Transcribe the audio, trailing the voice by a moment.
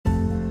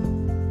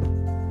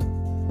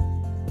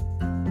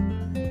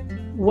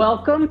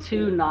Welcome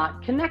to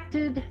Not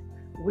Connected.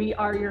 We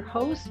are your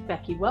hosts,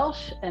 Becky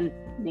Welsh and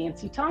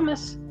Nancy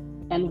Thomas,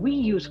 and we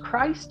use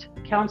Christ,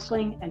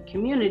 counseling, and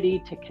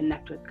community to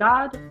connect with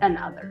God and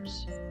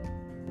others.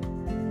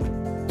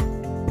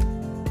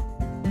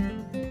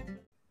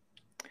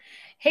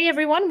 Hey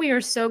everyone, we are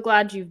so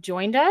glad you've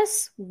joined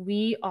us.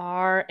 We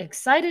are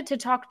excited to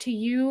talk to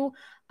you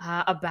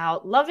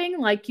about loving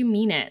like you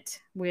mean it.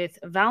 With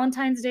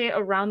Valentine's Day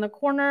around the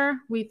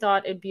corner, we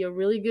thought it'd be a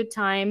really good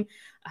time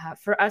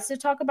for us to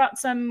talk about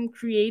some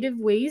creative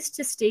ways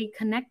to stay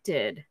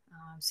connected.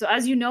 So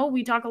as you know,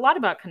 we talk a lot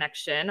about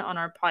connection on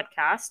our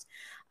podcast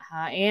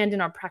and in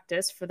our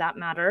practice for that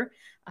matter,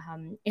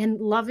 and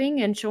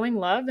loving and showing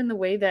love in the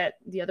way that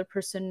the other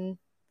person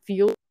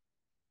feels.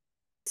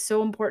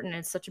 So important.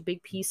 It's such a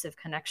big piece of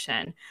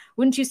connection.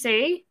 Wouldn't you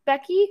say,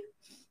 Becky?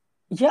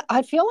 Yeah,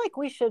 I feel like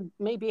we should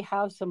maybe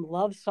have some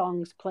love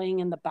songs playing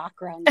in the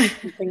background or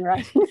something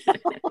right now.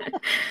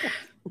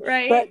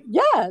 Right. But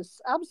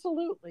yes,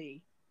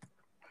 absolutely.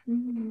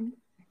 Mm-hmm.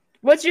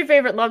 What's your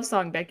favorite love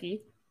song,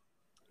 Becky?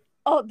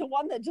 Oh, the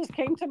one that just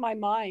came to my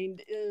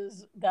mind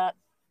is that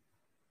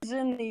is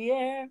in the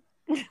air.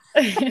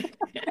 I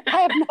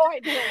have no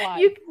idea why.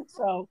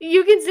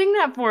 You can sing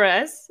that for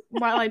us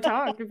while I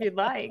talk if you'd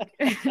like.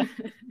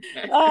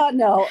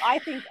 No, I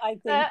think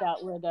that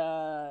would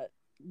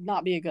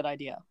not be a good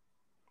idea.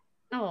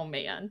 Oh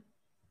man.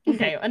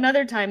 Okay,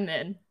 another time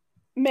then.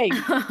 Maybe.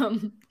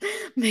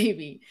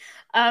 Maybe.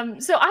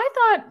 So I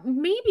thought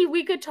maybe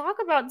we could talk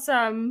about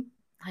some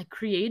like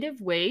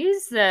creative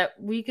ways that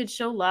we could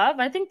show love.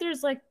 I think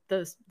there's like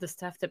the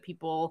stuff that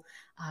people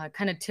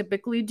kind of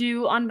typically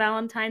do on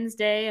Valentine's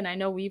Day. And I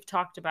know we've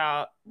talked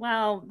about,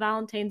 well,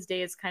 Valentine's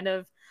Day is kind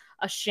of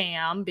a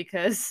sham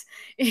because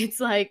it's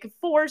like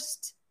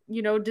forced,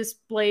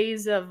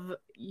 displays of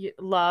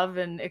love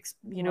and,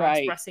 right.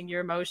 expressing your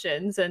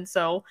emotions. And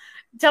so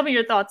tell me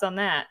your thoughts on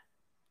that.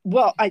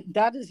 Well, I've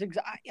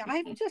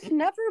just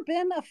never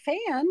been a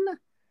fan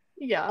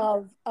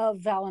of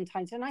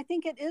Valentine's. And I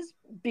think it is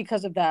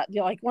because of that.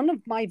 Like one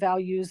of my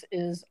values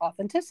is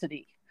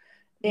authenticity.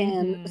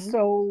 And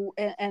so,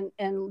 and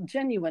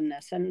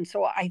genuineness. And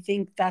so I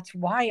think that's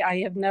why I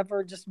have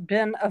never just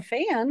been a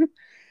fan,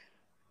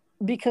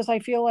 because I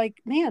feel like,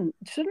 man,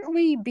 shouldn't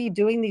we be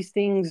doing these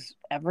things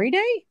every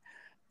day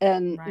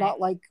and not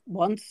like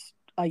once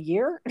a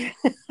year?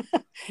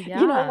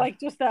 Like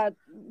just that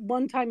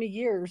one time a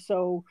year.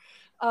 So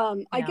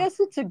I guess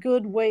it's a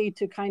good way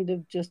to kind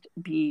of just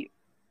be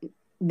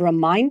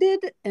reminded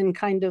and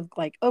kind of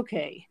like,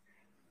 okay,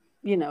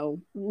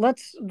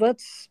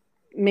 let's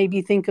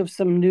maybe think of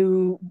some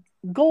new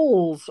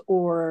goals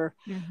or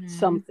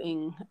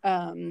something.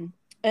 And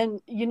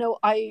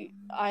I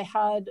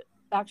had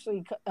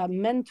actually a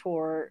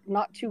mentor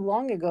not too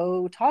long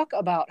ago talk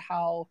about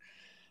how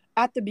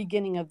at the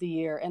beginning of the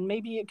year, and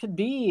maybe it could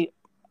be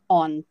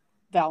on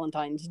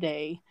Valentine's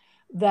Day,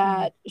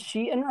 that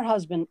she and her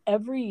husband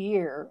every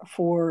year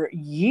for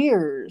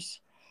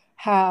years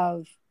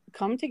have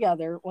come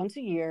together once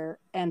a year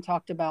and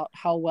talked about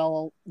how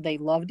well they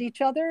loved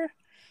each other,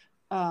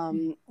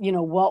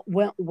 what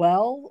went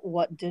well,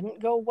 what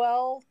didn't go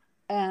well,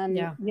 and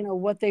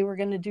what they were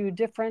going to do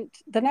different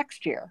the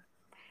next year.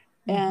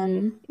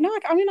 And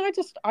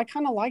I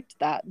kind of liked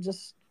that.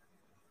 Just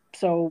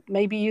so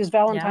maybe use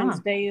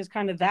Valentine's Day as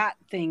kind of that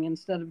thing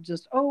instead of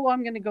just, oh,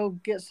 I'm going to go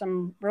get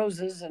some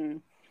roses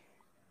and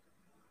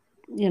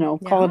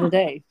call it a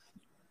day.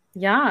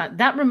 Yeah,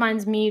 that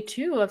reminds me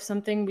too of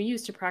something we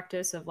used to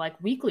practice of like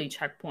weekly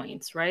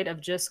checkpoints, right?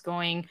 Of just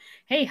going,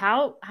 hey,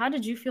 how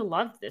did you feel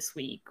loved this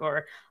week?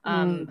 Or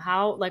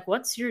how, like,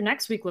 what's your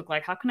next week look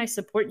like? How can I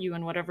support you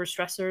in whatever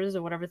stressors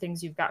or whatever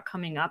things you've got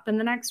coming up in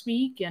the next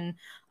week? And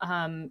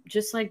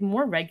just like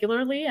more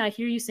regularly, I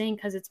hear you saying,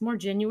 because it's more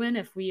genuine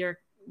if we are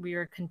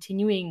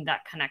continuing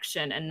that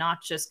connection and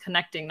not just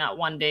connecting that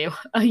one day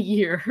a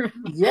year.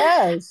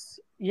 Yes.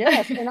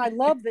 And I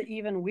love the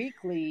even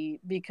weekly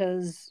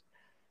because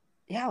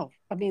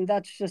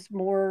that's just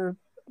more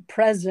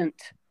present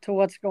to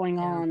what's going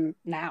on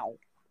now.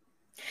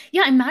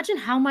 Yeah, imagine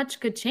how much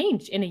could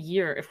change in a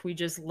year if we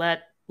just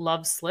let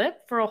love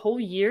slip for a whole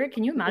year.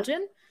 Can you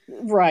imagine?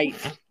 Right.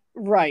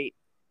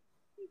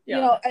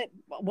 Yeah. I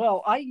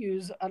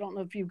don't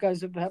know if you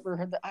guys have ever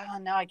heard that.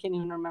 Now I can't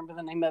even remember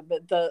the name of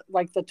it, but the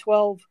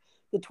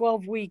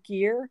 12-week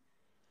year.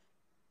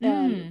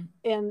 And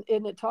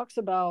it talks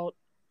about,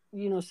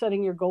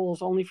 setting your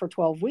goals only for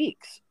 12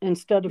 weeks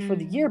instead of for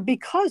the year,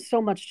 because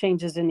so much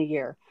changes in a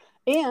year.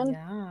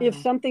 And if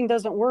something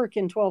doesn't work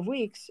in 12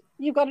 weeks,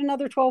 you've got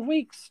another 12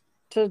 weeks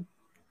to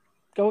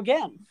go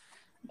again.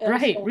 And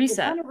so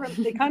reset.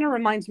 It kind of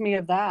reminds me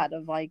of that,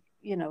 of like,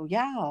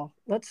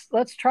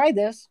 let's try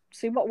this,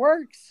 see what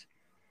works.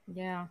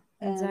 Yeah,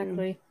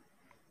 exactly.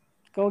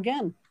 Go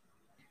again.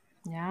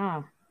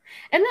 Yeah.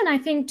 And then I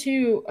think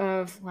too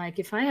of like,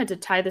 if I had to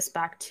tie this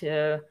back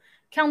to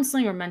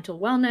counseling or mental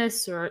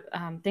wellness or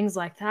things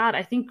like that,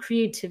 I think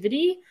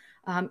creativity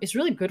is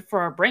really good for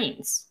our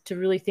brains to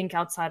really think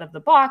outside of the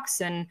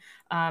box and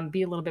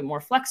be a little bit more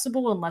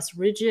flexible and less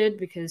rigid,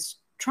 because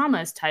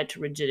trauma is tied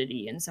to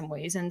rigidity in some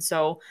ways. And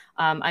so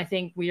I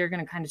think we are going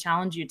to kind of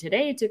challenge you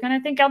today to kind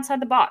of think outside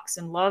the box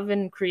and love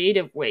in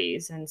creative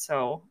ways. And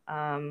so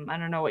I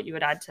don't know what you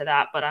would add to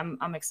that, but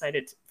I'm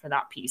excited for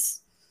that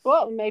piece.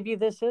 Well, maybe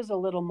this is a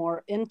little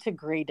more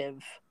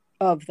integrative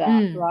of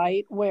that,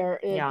 right? Where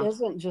it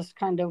isn't just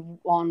kind of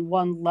on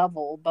one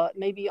level, but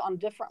maybe on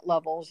different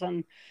levels.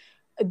 And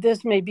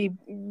this may be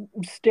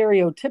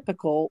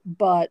stereotypical,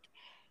 but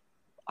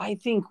I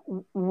think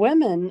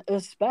women,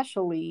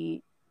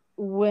 especially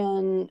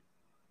when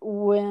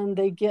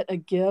they get a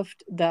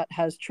gift that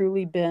has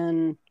truly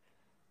been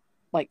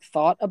like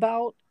thought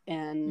about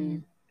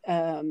and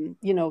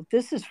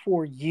this is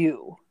for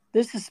you.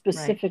 This is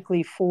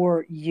specifically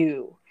for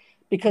you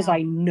because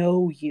I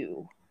know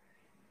you.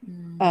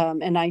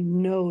 And I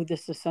know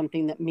this is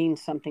something that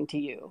means something to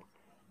you.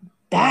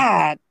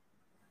 That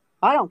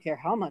I don't care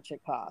how much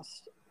it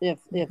costs. If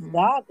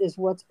that is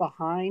what's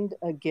behind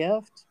a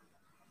gift,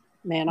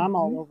 man, I'm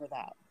all over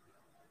that.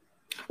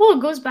 Well,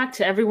 it goes back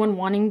to everyone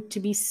wanting to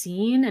be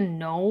seen and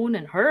known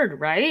and heard,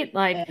 right?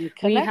 Like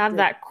we have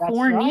that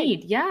core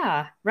need.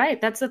 Yeah, right.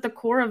 That's at the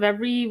core of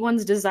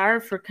everyone's desire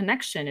for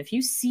connection. If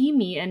you see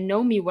me and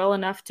know me well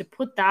enough to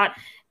put that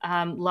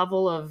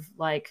level of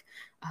like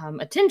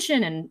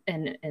attention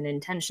and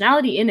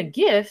intentionality in a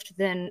gift,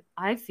 then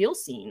I feel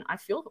seen. I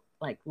feel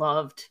like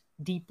loved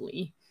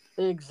deeply.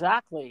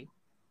 Exactly.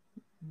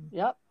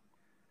 Yep.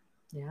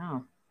 Yeah.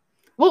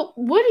 Well,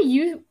 what do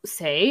you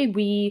say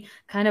we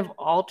kind of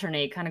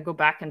alternate, kind of go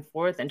back and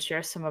forth and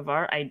share some of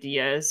our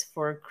ideas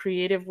for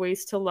creative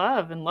ways to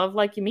love and love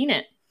like you mean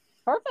it?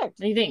 Perfect. What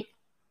do you think?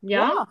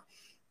 Yeah.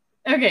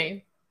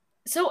 Okay.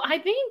 So I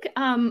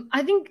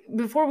think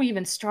before we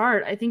even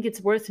start, I think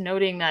it's worth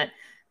noting that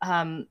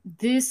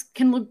this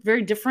can look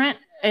very different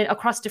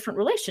across different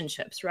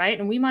relationships, right?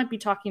 And we might be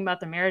talking about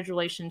the marriage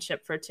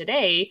relationship for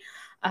today.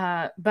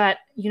 But,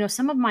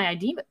 some of my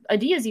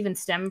ideas even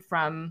stem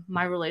from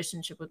my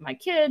relationship with my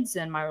kids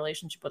and my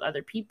relationship with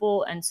other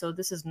people. And so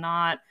this is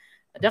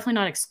definitely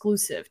not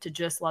exclusive to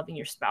just loving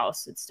your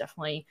spouse. It's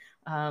definitely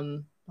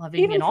loving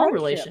even in all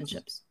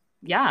relationships.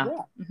 Yeah.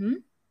 Mm-hmm.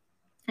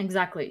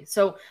 Exactly.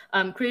 So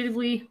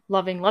creatively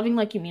loving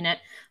like you mean it.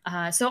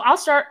 So I'll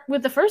start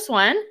with the first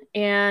one.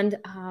 And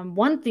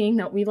one thing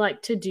that we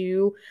like to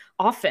do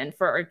often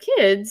for our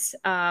kids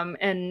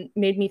and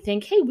made me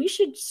think, hey, we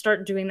should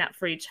start doing that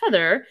for each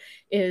other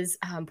is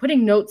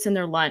putting notes in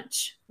their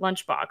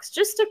lunchbox.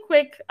 Just a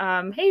quick,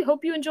 hey,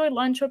 hope you enjoy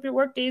lunch. Hope your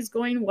work day is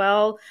going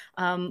well.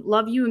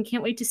 Love you and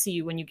can't wait to see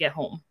you when you get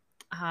home.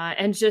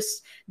 And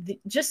just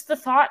the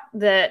thought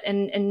that,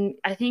 and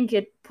I think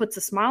it puts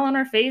a smile on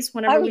our face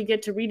whenever we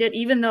get to read it,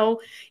 even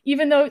though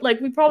like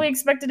we probably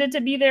expected it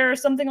to be there or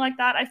something like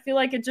that. I feel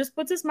like it just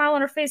puts a smile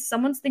on our face.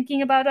 Someone's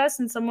thinking about us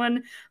and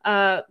someone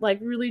like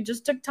really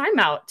just took time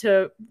out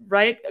to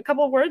write a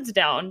couple of words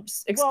down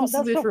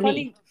exclusively for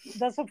me.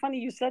 That's so funny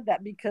you said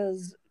that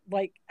because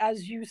like,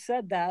 as you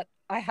said that,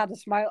 I got a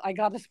smile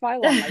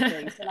on my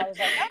face and I was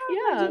like,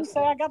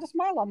 so I got a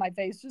smile on my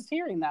face just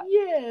hearing that.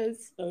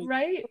 Yes. So,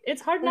 right.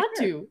 It's hard not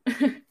to.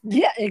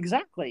 Yeah,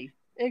 exactly.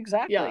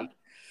 Yeah.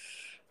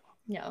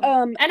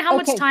 And how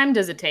much time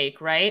does it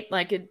take, right?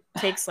 Like it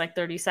takes like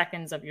 30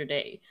 seconds of your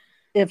day.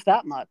 If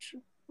that much.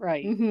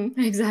 Right.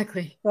 Mm-hmm.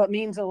 Exactly. That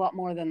means a lot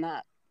more than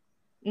that.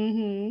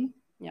 Mm-hmm.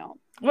 Yeah.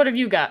 What have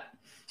you got?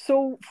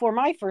 So for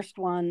my first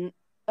one,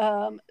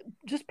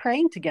 just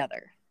praying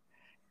together.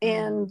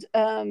 And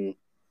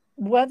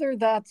whether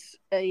that's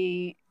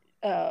a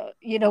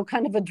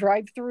kind of a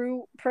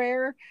drive-through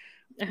prayer,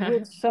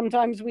 which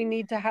sometimes we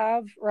need to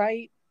have,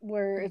 right,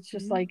 where it's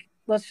just like,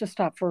 let's just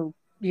stop for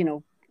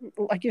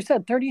like you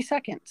said, 30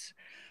 seconds,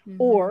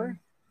 or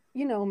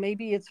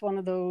maybe it's one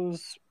of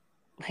those,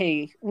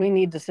 hey, we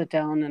need to sit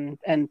down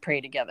and pray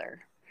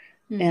together,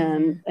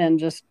 and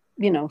just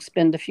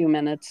spend a few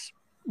minutes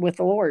with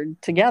the Lord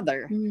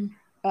together.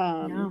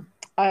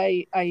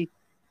 I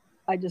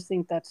just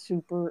think that's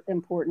super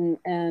important.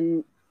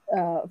 And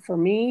for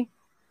me,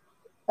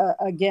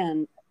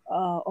 again,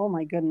 oh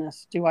my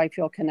goodness, do I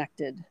feel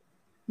connected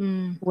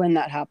when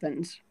that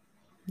happens?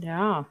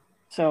 Yeah.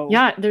 So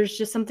yeah, there's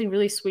just something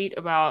really sweet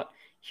about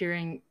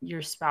hearing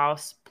your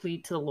spouse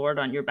plead to the Lord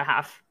on your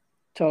behalf.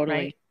 Totally.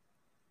 Right?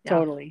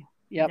 Totally.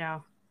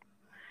 Yep.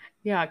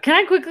 Yeah. Can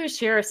I quickly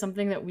share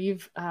something that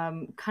we've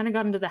kind of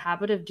got into the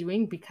habit of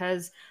doing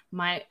because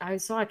I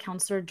saw a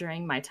counselor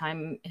during my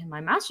time in my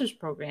master's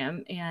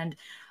program, and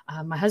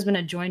my husband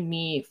had joined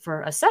me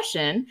for a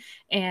session,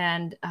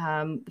 and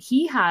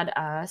he had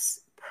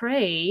us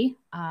pray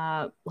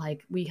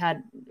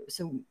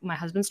so my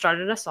husband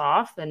started us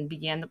off and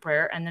began the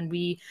prayer, and then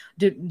we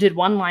did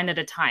one line at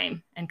a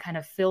time and kind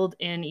of filled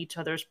in each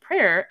other's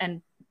prayer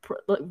and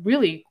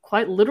really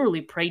quite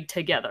literally prayed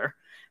together.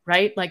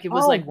 Right? Like it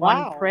was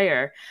one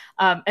prayer.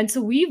 And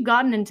so we've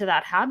gotten into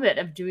that habit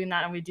of doing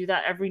that, and we do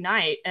that every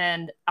night.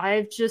 And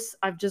I've just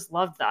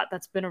loved that.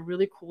 That's been a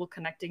really cool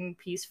connecting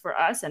piece for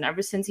us. And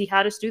ever since he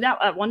had us do that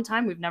at one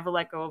time, we've never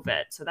let go of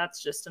it. So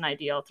that's just an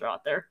idea I'll throw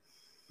out there.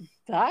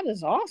 That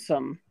is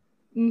awesome.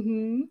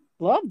 Mm-hmm.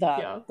 Love that.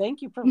 Yeah.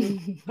 Thank you for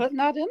putting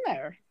that in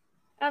there.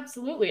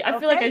 Absolutely. I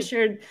feel like I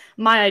shared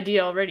my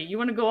idea already. You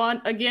want to go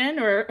on again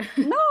or?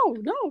 No,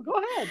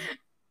 go ahead.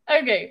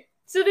 Okay.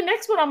 So the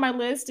next one on my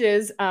list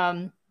is,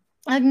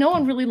 like no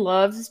one really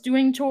loves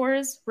doing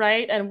chores,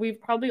 right? And we've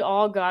probably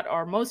all got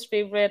our most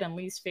favorite and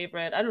least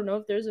favorite. I don't know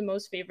if there's a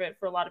most favorite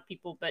for a lot of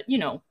people, but you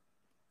know,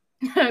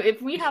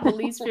 if we have a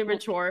least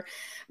favorite chore,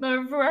 but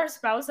if our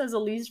spouse has a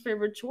least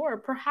favorite chore,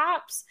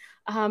 perhaps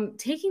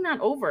taking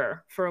that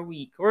over for a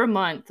week or a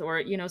month or,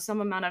 you know,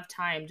 some amount of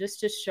time just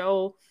to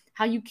show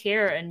how you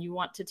care and you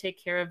want to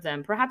take care of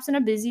them, perhaps in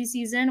a busy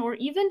season or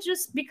even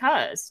just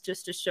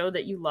to show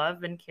that you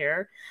love and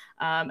care.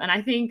 And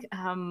I think,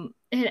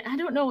 I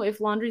don't know if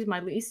laundry is my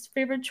least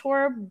favorite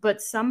chore,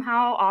 but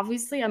somehow,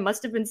 obviously, I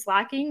must have been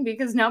slacking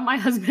because now my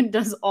husband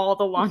does all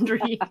the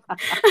laundry.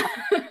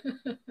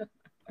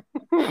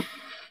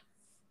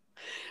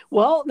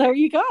 Well, there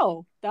you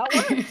go. That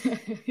works.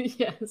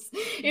 Yes,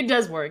 it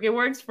does work. It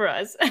works for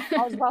us.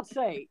 I was about to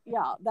say,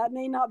 yeah, that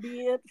may not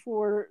be it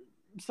for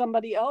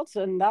somebody else,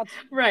 and that's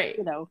right.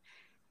 You know,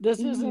 this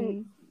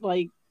isn't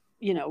like,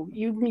 you know,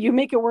 you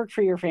make it work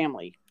for your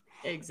family,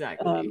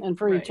 exactly, and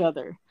for each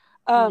other.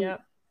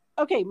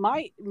 Okay,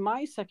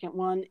 my second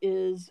one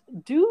is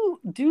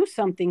do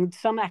something,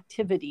 some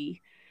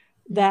activity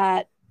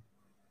that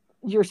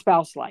your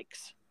spouse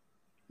likes,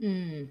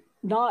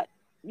 not,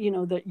 you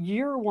know, that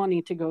you're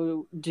wanting to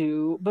go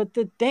do, but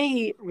that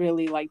they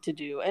really like to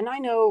do. And I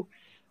know,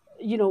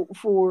 you know,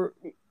 for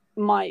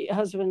my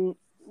husband,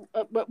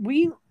 but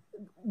we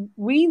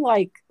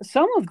like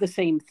some of the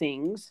same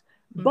things,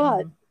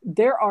 but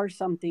there are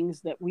some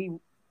things that we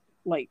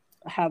like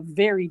have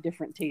very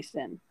different taste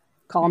in.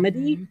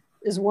 Comedy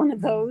is one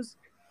of those,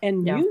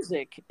 and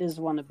music is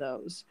one of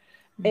those.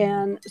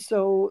 And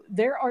so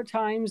there are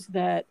times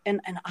that, and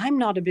I'm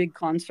not a big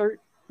concert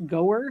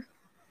goer,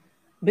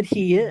 but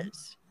he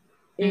is.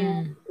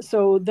 And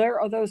so there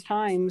are those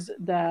times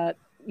that,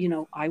 you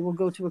know, I will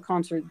go to a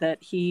concert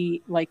that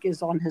he like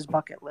is on his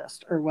bucket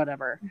list or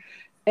whatever.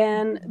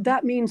 And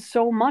that means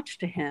so much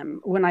to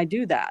him when I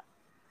do that.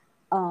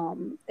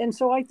 And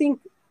so I think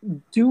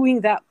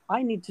doing that,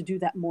 I need to do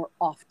that more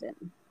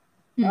often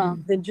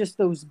than just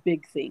those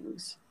big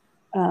things.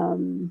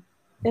 And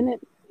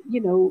it, you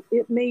know,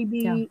 it may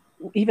be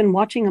even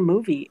watching a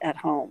movie at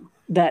home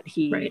that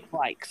he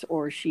likes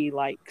or she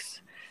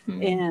likes.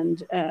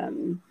 And,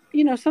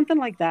 you know, something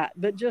like that,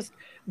 but just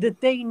that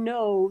they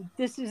know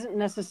this isn't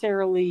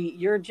necessarily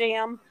your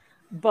jam,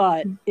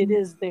 but it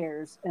is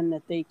theirs, and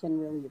that they can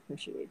really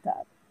appreciate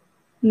that.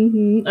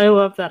 I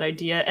love that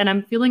idea, and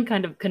I'm feeling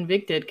kind of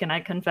convicted. Can I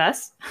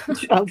confess?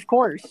 Of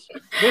course.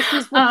 This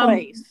is the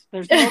place.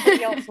 There's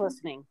nobody else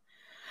listening.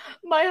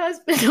 My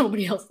husband,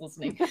 nobody else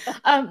listening.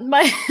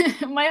 My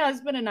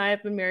husband and I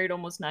have been married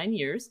almost 9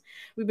 years.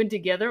 We've been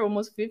together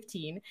almost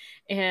 15,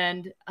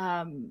 and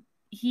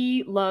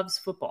he loves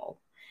football.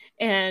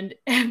 And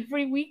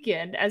every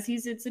weekend, as he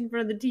sits in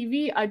front of the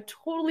TV, I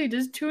totally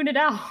just tune it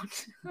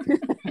out.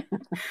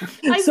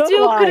 I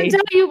still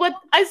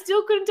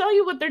couldn't tell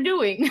you what they're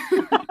doing.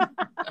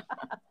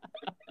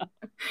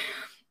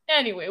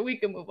 Anyway, we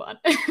can move on.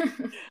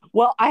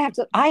 Well, I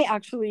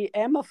actually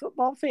am a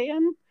football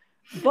fan,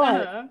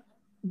 but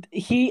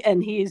he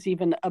is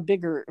even a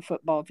bigger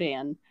football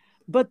fan.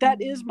 But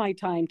that is my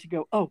time to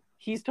go, oh,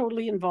 he's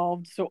totally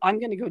involved, so I'm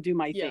going to go do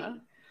my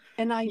thing.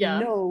 And I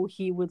know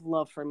he would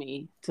love for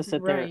me to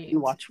sit there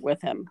and watch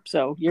with him.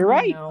 So you're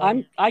right.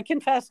 I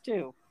confess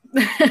too.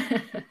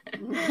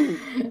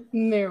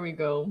 There we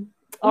go.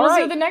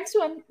 So the next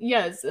one,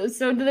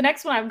 So the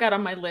next one I've got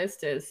on my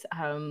list is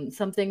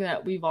something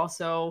that we've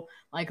also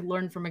like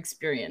learned from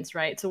experience,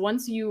 right? So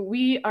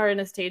we are in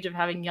a stage of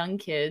having young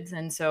kids,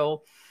 and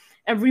so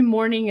every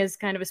morning is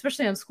kind of,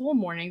 especially on school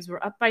mornings, we're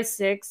up by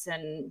 6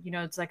 and, you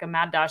know, it's like a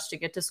mad dash to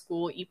get to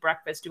school, eat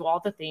breakfast, do all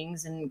the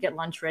things and get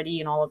lunch ready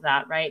and all of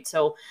that. Right.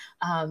 So,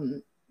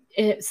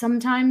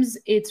 sometimes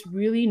it's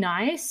really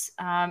nice.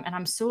 And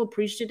I'm so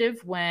appreciative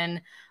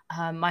when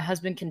my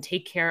husband can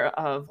take care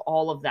of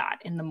all of that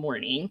in the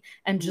morning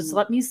and just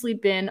let me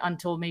sleep in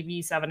until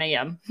maybe 7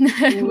 a.m.,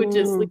 which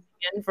is sleeping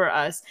in for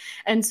us.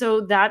 And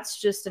so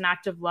that's just an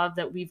act of love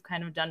that we've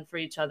kind of done for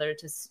each other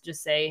to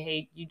just say,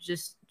 hey, you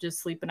just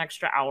sleep an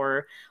extra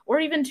hour or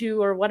even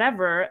 2 or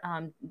whatever.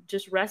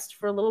 Just rest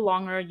for a little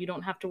longer. You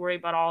don't have to worry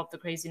about all of the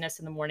craziness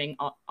in the morning.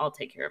 I'll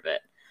take care of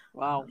it.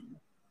 Wow.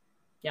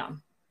 Yeah.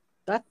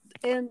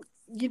 And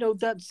you know,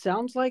 that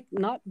sounds like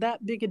not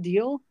that big a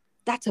deal.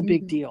 That's a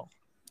big deal.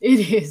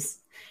 It is.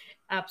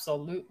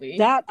 Absolutely.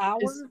 That hour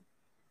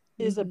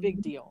is a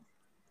big deal.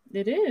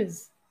 It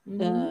is.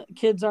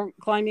 Kids aren't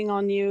climbing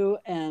on you,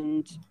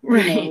 and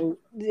you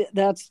know,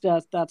 that's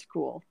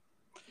cool.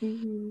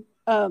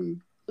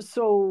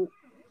 So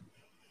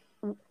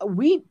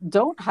we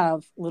don't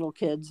have little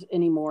kids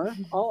anymore.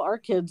 All our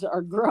kids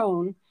are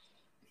grown.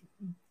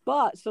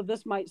 But so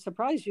this might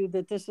surprise you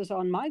that this is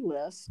on my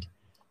list.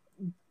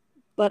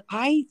 But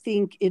I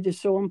think it is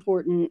so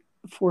important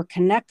for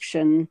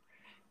connection.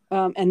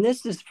 And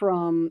this is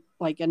from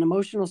like an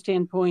emotional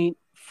standpoint,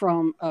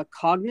 from a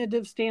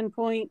cognitive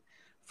standpoint,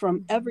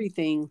 from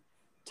everything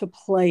to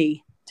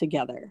play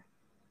together.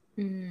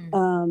 You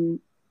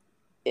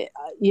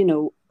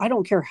know, I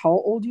don't care how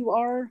old you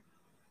are,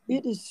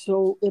 it is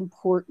so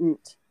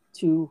important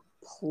to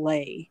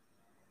play.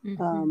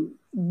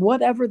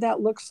 Whatever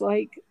that looks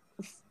like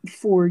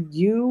for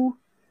you,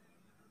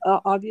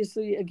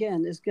 obviously,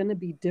 again, is going to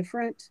be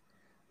different,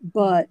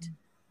 but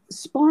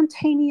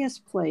spontaneous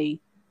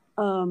play,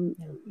 you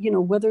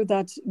know, whether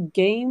that's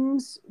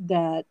games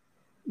that,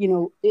 you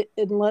know,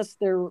 unless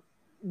they're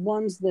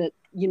ones that,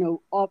 you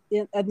know,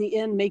 at the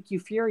end make you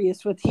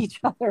furious with each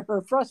other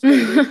or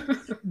frustrated,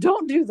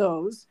 don't do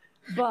those.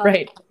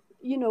 But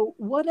you know,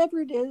 whatever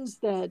it is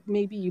that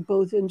maybe you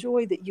both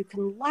enjoy, that you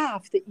can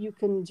laugh, that you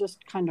can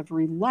just kind of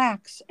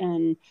relax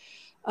and,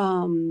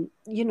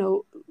 you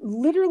know,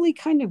 literally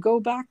kind of go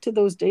back to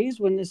those days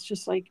when it's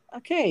just like,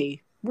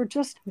 okay, we're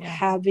just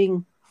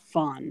having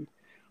fun.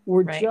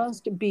 We're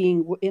just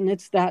being, and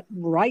it's that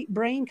right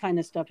brain kind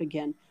of stuff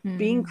again,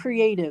 being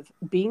creative,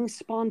 being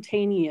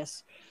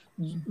spontaneous,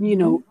 you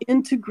know,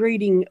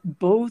 integrating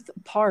both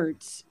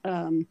parts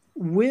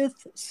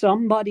with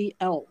somebody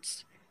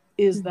else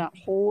is that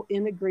whole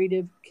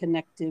integrative,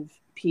 connective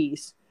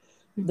piece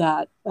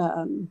that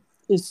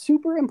is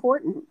super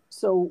important.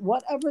 So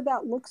whatever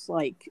that looks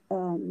like,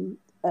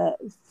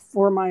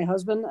 for my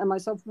husband and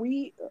myself,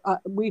 we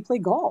play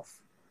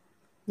golf.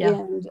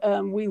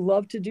 And we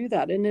love to do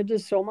that. And it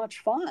is so much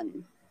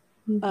fun.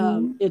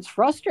 It's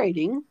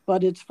frustrating,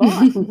 but it's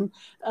fun.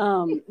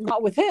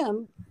 Not with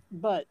him,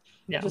 but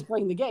just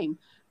playing the game.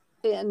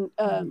 And,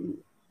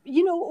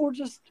 you know, or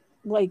just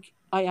like,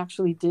 I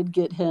actually did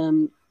get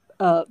him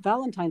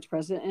Valentine's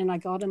present, and I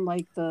got him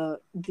like the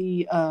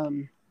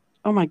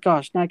oh my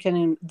gosh, now I can't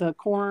even, the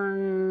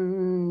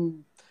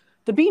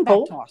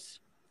beanbag toss.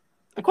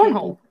 A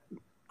cornhole.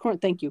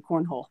 Thank you,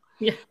 cornhole.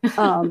 Yeah.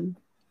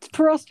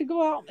 For us to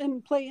go out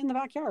and play in the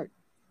backyard.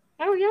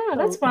 Oh yeah,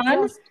 that's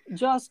fun.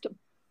 Just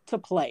to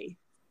play.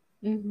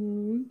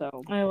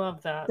 So I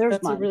love that.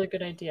 That's a really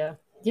good idea.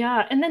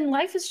 Yeah, and then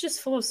life is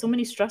just full of so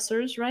many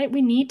stressors, right?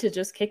 We need to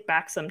just kick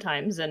back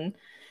sometimes and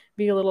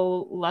be a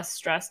little less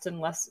stressed and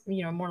less,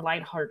 you know, more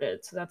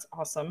lighthearted. So that's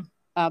awesome.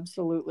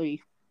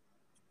 Absolutely.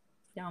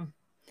 Yeah.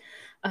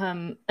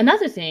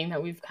 Another thing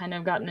that we've kind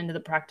of gotten into the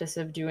practice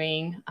of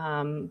doing,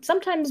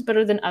 sometimes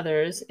better than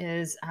others,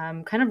 is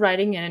kind of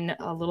writing in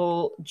a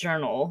little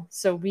journal.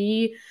 So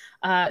we've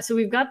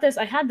got this.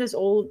 I had this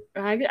old.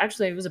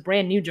 Actually, it was a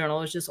brand new journal.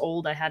 It was just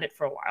old. I had it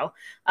for a while,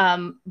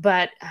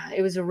 but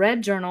it was a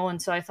red journal,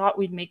 and so I thought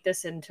we'd make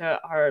this into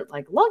our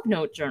like love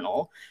note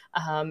journal.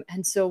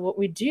 And so what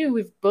we do,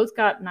 we've both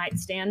got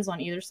nightstands on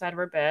either side of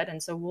our bed,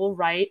 and so we'll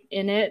write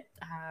in it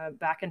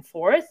back and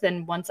forth.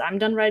 And once I'm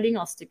done writing,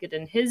 I'll stick it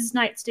in his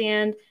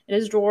nightstand, in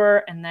his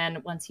drawer. And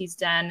then once he's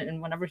done,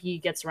 and whenever he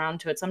gets around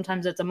to it,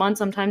 sometimes it's a month,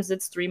 sometimes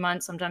it's 3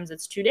 months, sometimes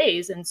it's 2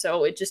 days. And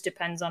so it just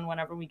depends on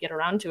whenever we get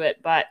around to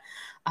it. But,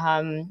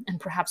 and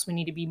perhaps we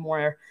need to be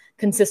more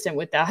consistent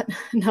with that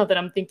now that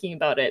I'm thinking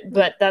about it.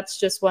 But that's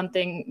just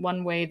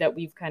one way that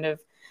we've kind of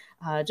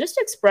just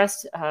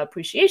expressed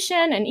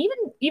appreciation, and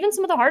even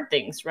some of the hard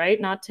things,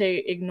 right? Not to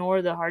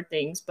ignore the hard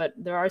things, but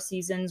there are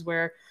seasons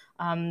where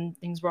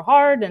things were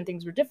hard and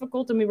things were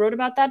difficult, and we wrote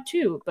about that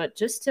too. But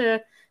just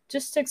to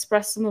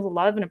express some of the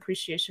love and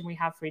appreciation we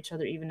have for each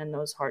other, even in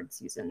those hard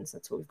seasons.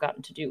 That's what we've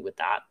gotten to do with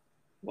that.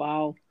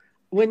 Wow.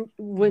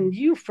 When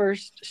you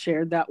first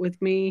shared that with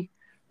me,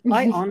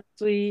 I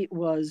honestly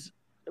was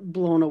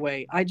blown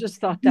away. I just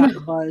thought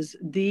that was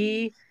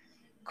the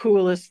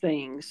coolest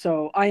thing.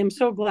 So I am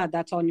so glad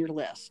that's on your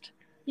list.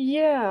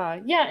 Yeah.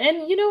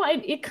 And you know,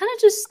 it kind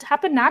of just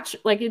happened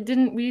naturally. Like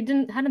we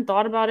hadn't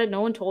thought about it.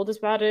 No one told us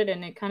about it.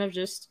 And it kind of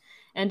just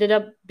ended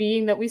up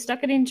being that we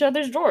stuck it in each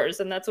other's drawers,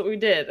 and that's what we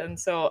did. And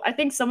so I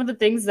think some of the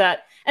things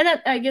that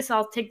I guess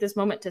I'll take this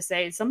moment to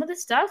say, some of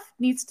this stuff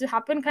needs to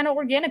happen kind of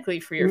organically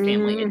for your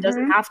family. It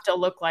doesn't have to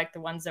look like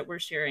the ones that we're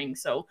sharing.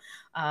 So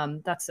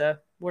that's a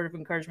word of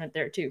encouragement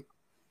there too.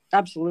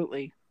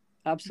 Absolutely.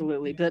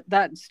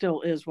 That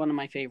still is one of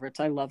my favorites.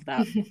 I love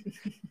that.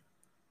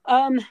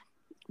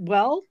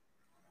 Well,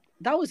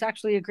 that was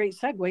actually a great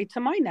segue to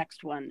my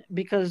next one,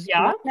 because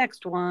my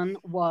next one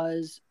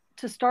was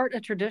to start a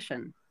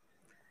tradition.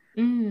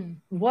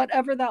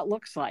 Whatever that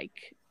looks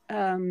like.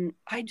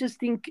 I just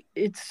think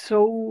it's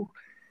so,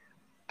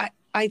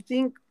 I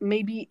think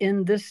maybe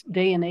in this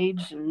day and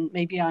age, and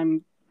maybe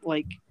I'm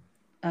like,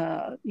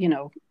 you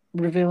know,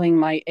 revealing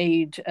my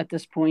age at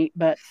this point,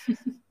 but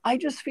I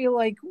just feel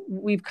like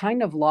we've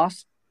kind of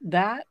lost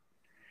that.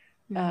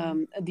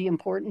 The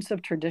importance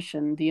of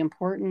tradition, the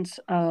importance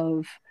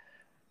of,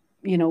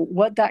 you know,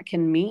 what that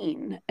can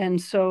mean.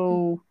 And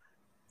so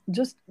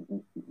just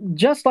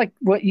like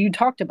what you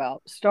talked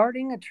about,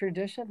 starting a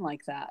tradition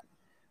like that,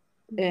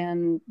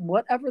 and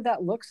whatever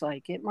that looks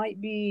like, it might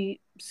be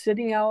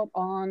sitting out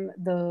on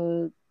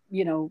the,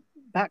 you know,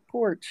 back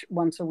porch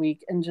once a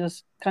week and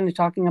just kind of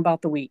talking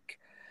about the week.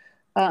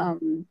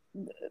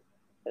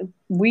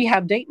 We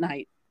have date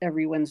night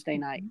every Wednesday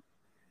night.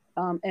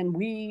 And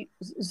we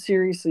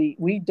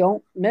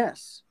don't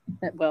miss.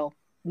 Well,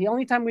 the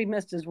only time we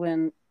missed is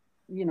when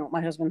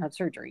my husband had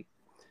surgery.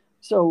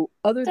 So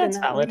other That's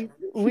than that, valid.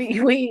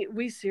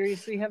 we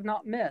seriously have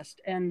not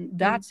missed, and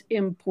that's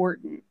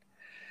important.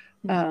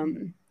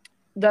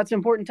 That's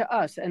important to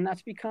us, and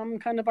that's become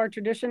kind of our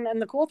tradition.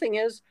 And the cool thing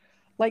is,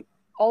 like,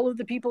 all of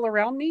the people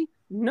around me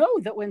know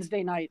that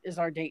Wednesday night is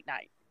our date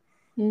night.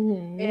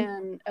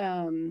 And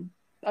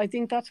I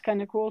think that's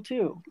kind of cool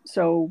too.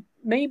 So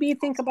maybe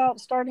think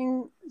about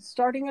starting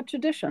a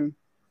tradition.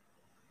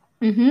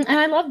 And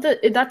I love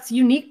that that's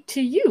unique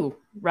to you,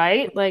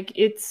 right? Like,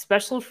 it's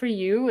special for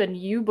you, and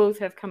you both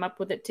have come up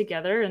with it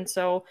together. And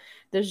so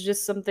there's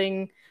just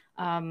something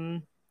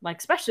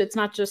like special. It's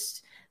not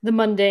just the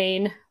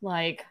mundane,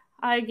 like,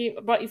 I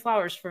brought you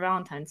flowers for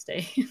Valentine's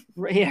Day.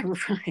 Yeah,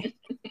 right.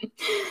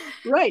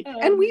 Right.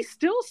 And we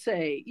still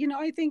say,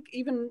 I think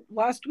even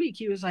last week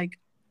he was like,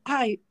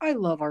 I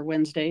love our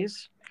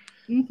Wednesdays.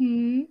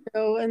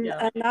 So, and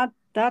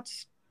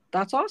that's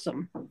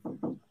awesome.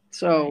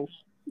 So,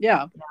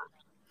 yeah.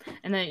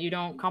 And then you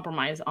don't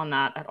compromise on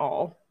that at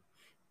all.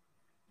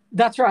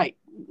 That's right.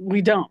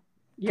 We don't.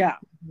 Yeah.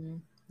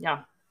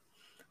 Yeah.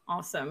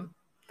 Awesome.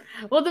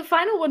 Well, the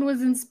final one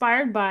was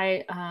inspired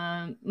by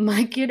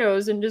my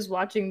kiddos and just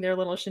watching their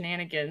little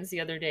shenanigans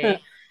the other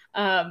day.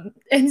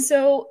 And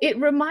so it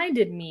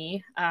reminded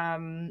me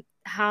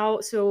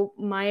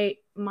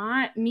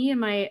me and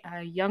my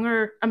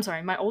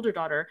older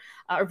daughter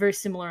are very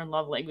similar in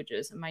love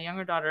languages, and my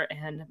younger daughter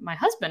and my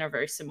husband are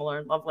very similar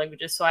in love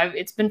languages. So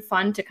it's been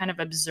fun to kind of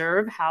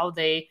observe how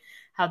they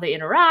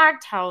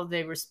interact, how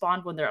they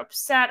respond when they're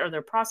upset or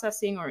they're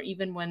processing, or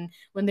even when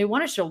they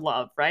want to show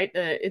love, right?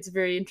 It's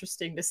very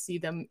interesting to see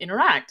them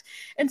interact.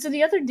 And so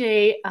the other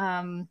day,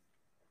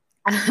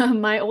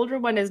 my older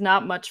one is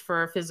not much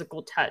for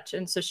physical touch.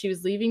 And so she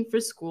was leaving for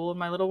school.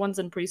 My little one's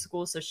in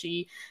preschool, so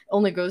she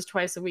only goes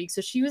twice a week.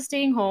 So she was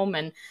staying home,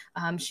 and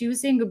she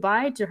was saying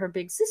goodbye to her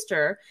big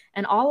sister.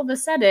 And all of a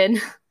sudden,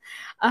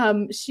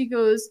 she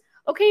goes,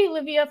 "Okay,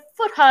 Olivia,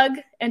 foot hug."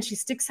 And she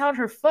sticks out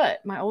her foot,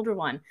 my older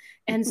one.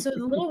 And so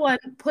the little one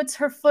puts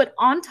her foot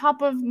on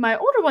top of my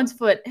older one's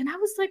foot. And I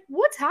was like,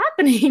 what's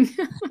happening?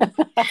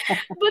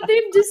 But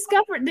they've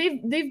discovered,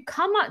 they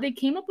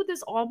came up with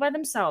this all by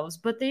themselves,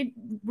 but they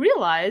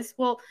realized,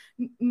 well,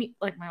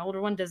 like, my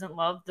older one doesn't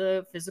love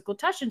the physical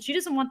touch, and she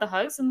doesn't want the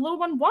hugs, and the little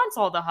one wants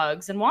all the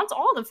hugs and wants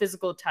all the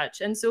physical touch.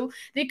 And so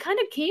they kind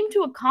of came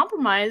to a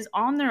compromise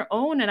on their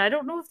own. And I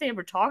don't know if they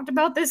ever talked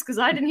about this, because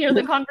I didn't hear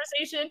the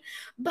conversation,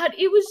 but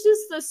it was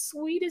just the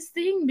sweetest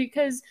thing,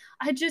 because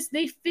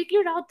they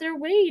figured out their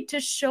way to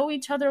show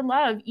each other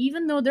love,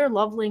 even though their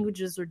love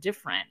languages are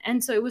different.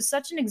 And so it was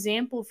such an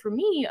example for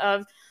me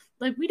of,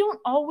 like, we don't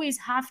always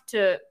have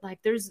to, like,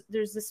 there's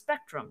the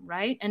spectrum,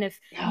 right? And if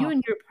you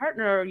and your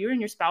partner, or you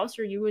and your spouse,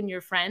 or you and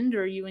your friend,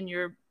 or you and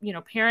your,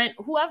 parent,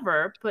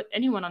 whoever, put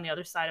anyone on the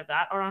other side of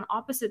that, are on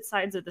opposite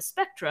sides of the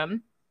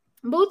spectrum,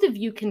 both of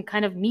you can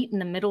kind of meet in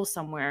the middle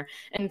somewhere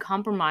and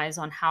compromise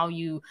on how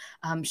you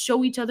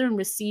show each other and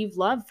receive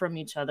love from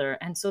each other.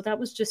 And so that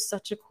was just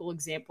such a cool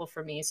example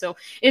for me. So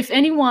if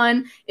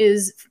anyone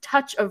is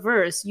touch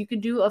averse, you could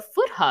do a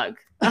foot hug.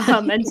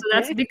 And so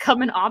that's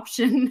become an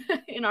option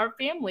in our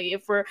family.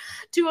 If we're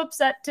too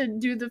upset to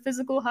do the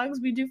physical hugs,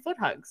 we do foot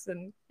hugs,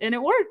 and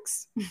it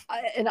works.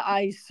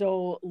 I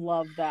so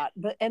love that.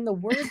 And the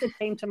word that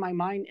came to my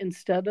mind,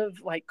 instead of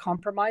like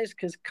compromise,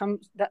 because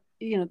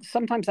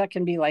sometimes that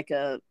can be like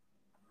a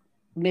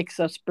makes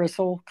us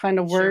bristle kind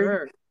of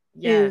word,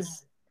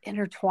 is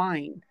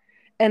intertwine.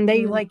 And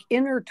they like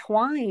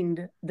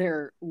intertwined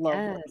their love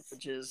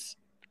languages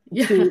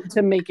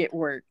to make it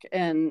work.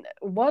 And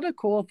what a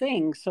cool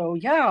thing. So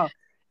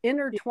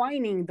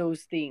intertwining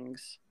those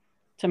things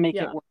to make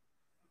it work.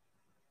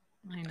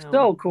 I know.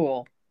 So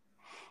cool.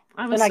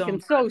 I can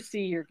so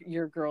see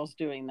your girls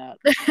doing that.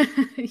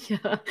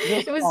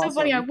 It was awesome. So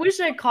funny. I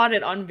wish I caught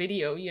it on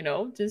video,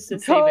 just to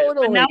save it.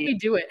 But now we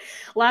do it.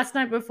 Last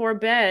night before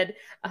bed,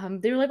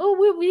 they were like,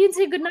 "Oh, we didn't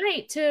say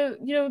goodnight to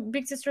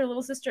big sister,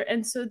 little sister,"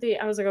 and so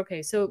I was like,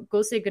 "Okay, so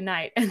go say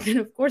goodnight." And then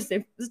of course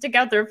they stick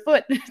out their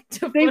foot.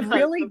 They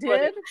really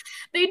did.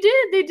 They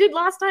did. They did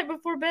last night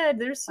before bed.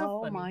 They're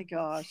so funny. Oh my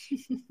gosh,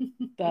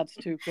 that's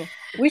too cool.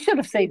 We should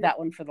have saved that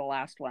one for the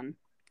last one.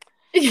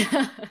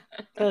 Yeah,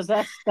 because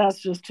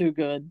that's just too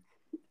good.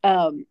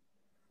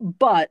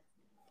 But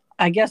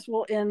I guess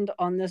we'll end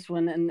on this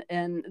one,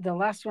 and the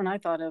last one I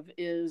thought of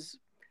is,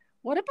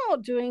 what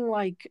about doing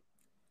like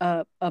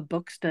a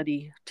book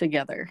study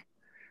together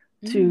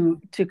to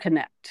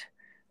connect?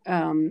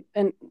 And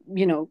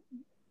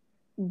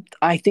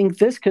I think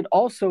this could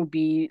also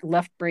be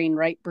left brain,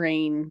 right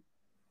brain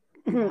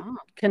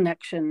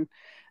connection.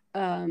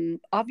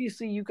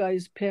 Obviously you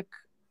guys pick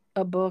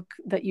a book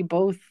that you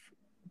both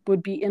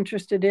would be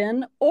interested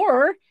in,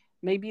 or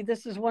maybe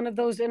this is one of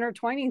those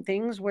intertwining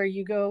things where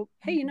you go,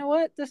 hey, you know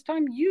what, this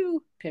time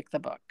you pick the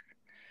book,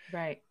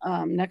 right?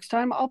 Next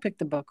time I'll pick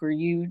the book, or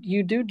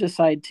you do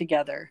decide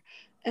together,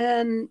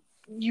 and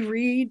you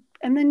read,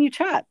 and then you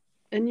chat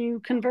and you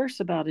converse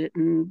about it,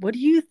 and what do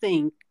you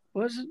think,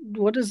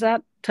 what does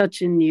that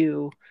touch in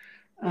you?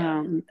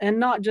 And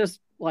not just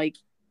like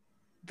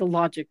the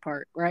logic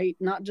part, right?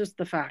 Not just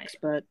the facts,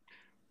 but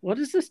what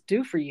does this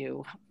do for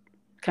you,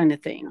 kind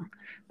of thing.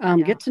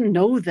 Get to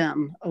know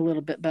them a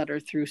little bit better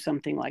through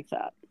something like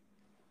that.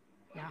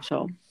 Yeah.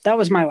 So that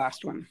was my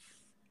last one.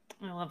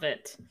 I love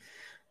it.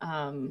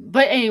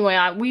 But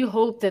anyway, we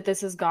hope that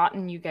this has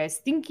gotten you guys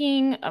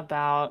thinking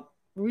about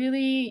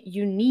really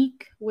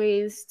unique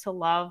ways to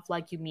love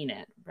like you mean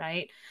it,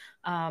 right?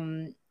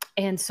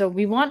 And so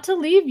we want to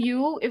leave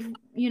you,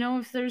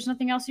 if there's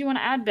nothing else you want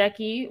to add,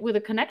 Becky, with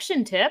a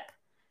connection tip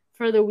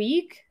for the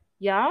week.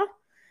 Yeah?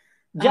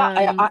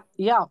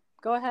 Yeah,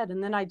 go ahead.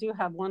 And then I do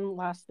have one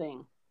last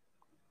thing.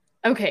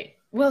 Okay.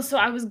 Well, so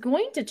I was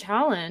going to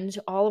challenge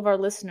all of our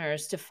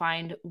listeners to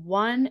find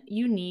one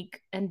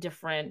unique and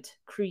different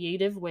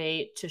creative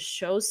way to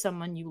show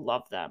someone you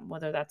love them,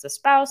 whether that's a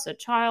spouse, a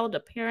child, a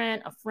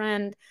parent, a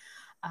friend,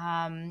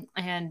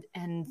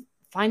 and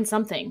find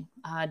something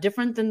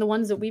different than the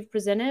ones that we've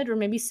presented, or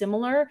maybe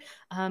similar,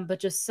 but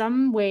just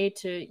some way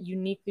to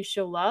uniquely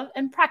show love,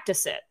 and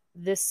practice it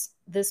this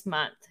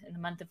month, in the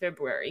month of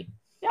February.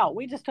 Yeah,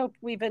 we just hope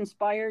we've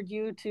inspired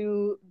you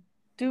to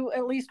do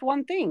at least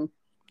one thing.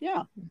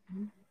 Yeah.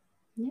 Mm-hmm.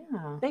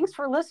 Yeah. Thanks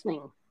for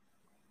listening.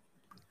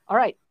 All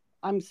right.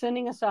 I'm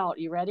sending us out.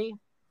 You ready?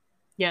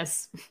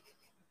 Yes.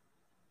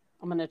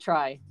 I'm going to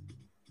try.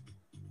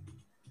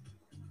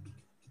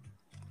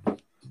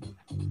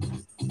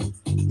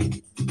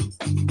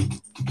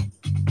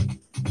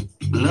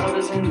 Love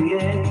is in the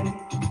air,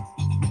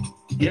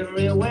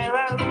 everywhere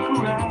I look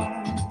around.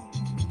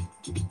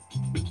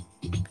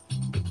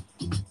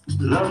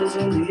 Love is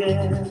in the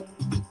air,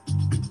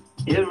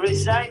 every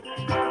sight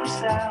and every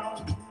sound.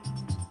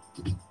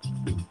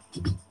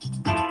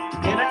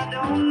 And I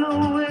don't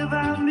know if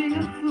I'm being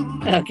a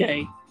fool.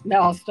 Okay,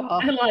 now I'll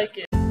stop. I like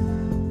it.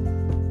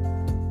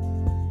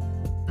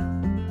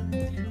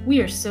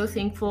 We are so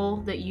thankful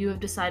that you have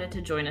decided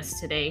to join us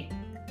today.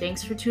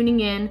 Thanks for tuning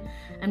in,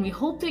 and we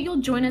hope that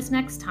you'll join us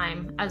next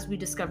time as we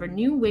discover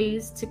new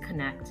ways to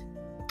connect.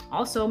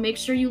 Also, make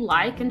sure you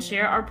like and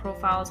share our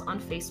profiles on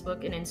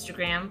Facebook and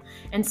Instagram,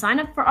 and sign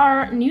up for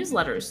our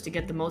newsletters to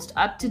get the most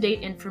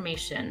up-to-date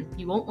information.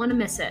 You won't want to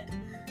miss it.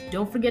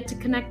 Don't forget to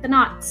connect the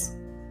knots.